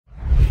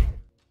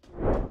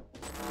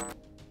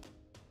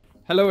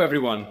Hello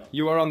everyone,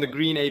 you are on the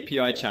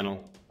greenapi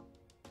channel.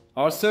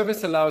 Our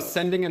service allows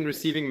sending and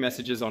receiving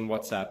messages on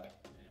WhatsApp.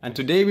 And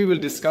today we will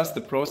discuss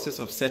the process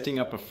of setting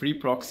up a free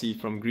proxy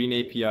from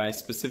greenapi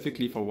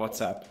specifically for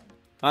WhatsApp.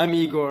 I'm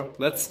Igor,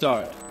 let's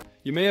start.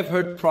 You may have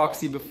heard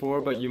proxy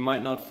before, but you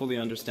might not fully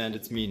understand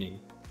its meaning.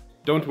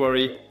 Don't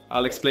worry,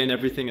 I'll explain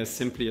everything as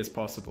simply as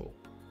possible.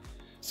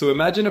 So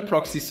imagine a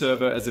proxy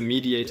server as a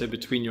mediator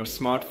between your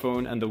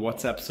smartphone and the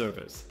WhatsApp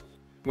servers.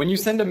 When you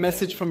send a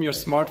message from your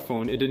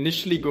smartphone, it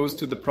initially goes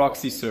to the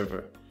proxy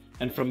server,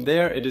 and from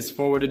there it is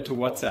forwarded to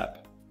WhatsApp.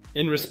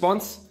 In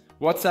response,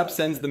 WhatsApp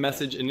sends the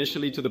message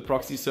initially to the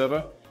proxy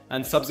server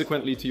and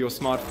subsequently to your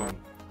smartphone.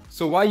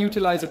 So why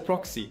utilize a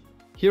proxy?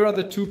 Here are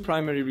the two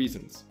primary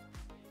reasons.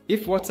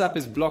 If WhatsApp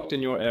is blocked in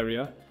your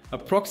area, a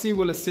proxy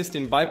will assist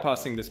in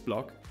bypassing this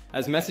block,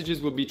 as messages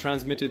will be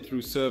transmitted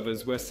through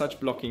servers where such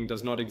blocking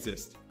does not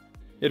exist.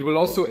 It will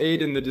also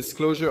aid in the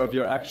disclosure of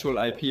your actual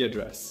IP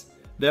address,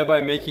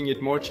 thereby making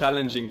it more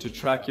challenging to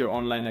track your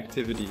online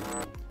activity.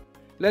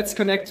 Let's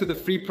connect to the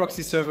free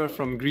proxy server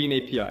from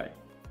greenapi.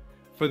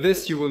 For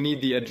this, you will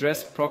need the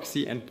address,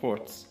 proxy, and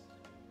ports.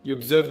 You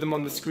observe them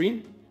on the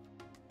screen?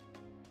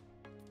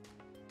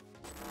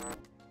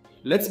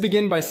 Let's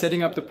begin by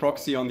setting up the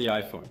proxy on the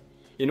iPhone.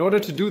 In order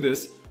to do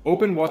this,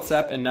 open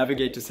WhatsApp and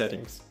navigate to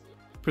Settings.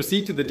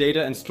 Proceed to the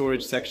Data and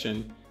Storage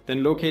section,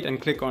 then locate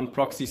and click on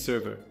Proxy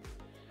Server.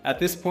 At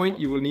this point,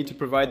 you will need to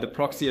provide the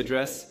proxy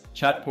address,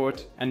 chat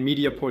port, and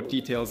media port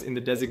details in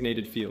the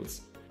designated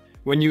fields.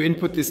 When you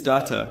input this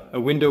data, a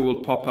window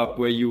will pop up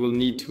where you will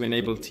need to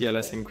enable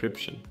TLS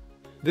encryption.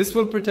 This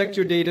will protect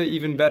your data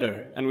even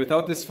better, and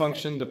without this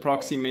function, the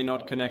proxy may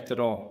not connect at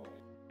all.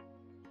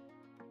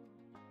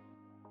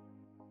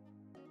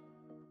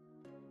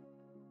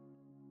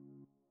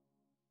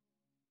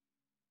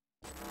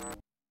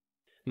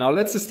 Now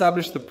let's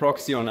establish the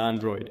proxy on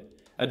Android.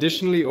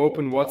 Additionally,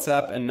 open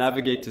WhatsApp and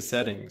navigate to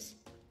Settings.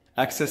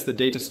 Access the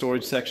Data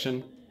Storage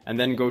section and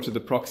then go to the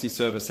Proxy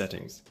Server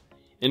settings.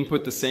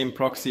 Input the same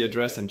proxy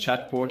address and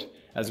chat port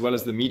as well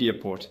as the media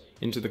port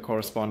into the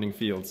corresponding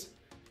fields.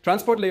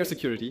 Transport Layer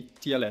Security,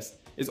 TLS,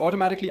 is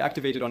automatically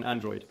activated on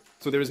Android,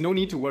 so there is no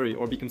need to worry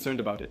or be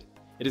concerned about it.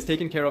 It is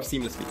taken care of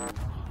seamlessly.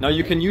 Now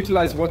you can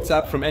utilize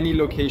WhatsApp from any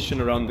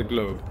location around the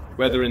globe,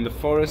 whether in the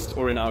forest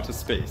or in outer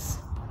space.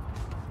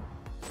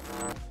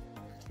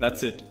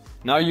 That's it.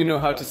 Now you know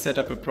how to set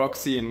up a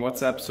proxy in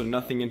WhatsApp so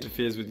nothing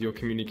interferes with your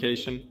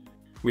communication.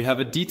 We have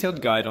a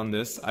detailed guide on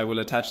this. I will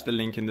attach the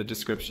link in the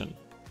description.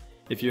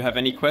 If you have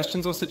any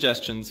questions or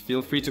suggestions,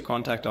 feel free to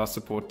contact our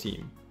support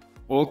team.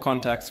 All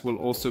contacts will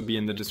also be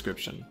in the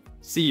description.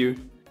 See you!